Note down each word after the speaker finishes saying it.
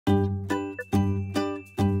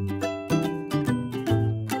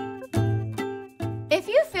If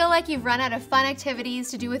you feel like you've run out of fun activities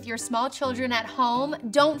to do with your small children at home,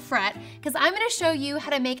 don't fret, because I'm gonna show you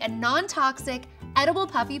how to make a non-toxic, edible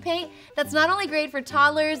puffy paint that's not only great for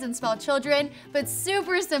toddlers and small children, but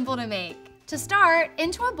super simple to make. To start,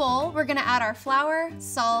 into a bowl, we're gonna add our flour,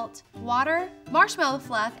 salt, water, marshmallow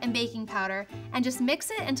fluff, and baking powder, and just mix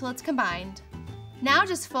it until it's combined. Now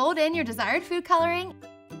just fold in your desired food coloring,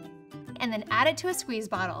 and then add it to a squeeze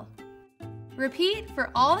bottle. Repeat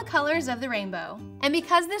for all the colors of the rainbow. And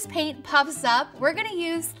because this paint puffs up, we're gonna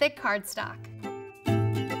use thick cardstock.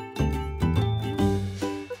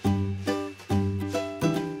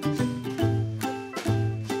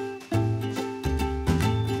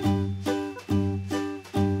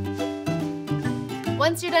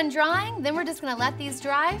 Once you're done drawing, then we're just gonna let these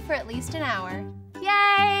dry for at least an hour.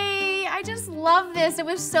 Yay! I just love this. It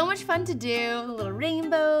was so much fun to do. The little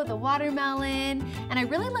rainbow, the watermelon, and I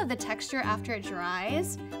really love the texture after it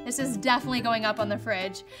dries. This is definitely going up on the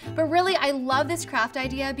fridge. But really, I love this craft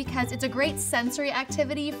idea because it's a great sensory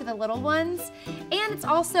activity for the little ones, and it's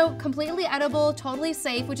also completely edible, totally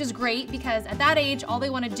safe, which is great because at that age, all they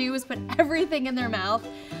want to do is put everything in their mouth.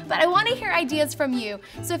 But I want to hear ideas from you.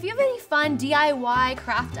 So if you have any fun DIY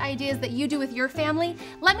craft ideas that you do with your family,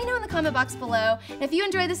 let me know in the comment box below. And if you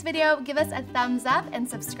enjoyed this video, give us a thumbs up and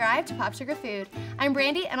subscribe to POPSUGAR Food. I'm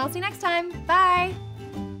Brandi, and I'll see you next time. Bye!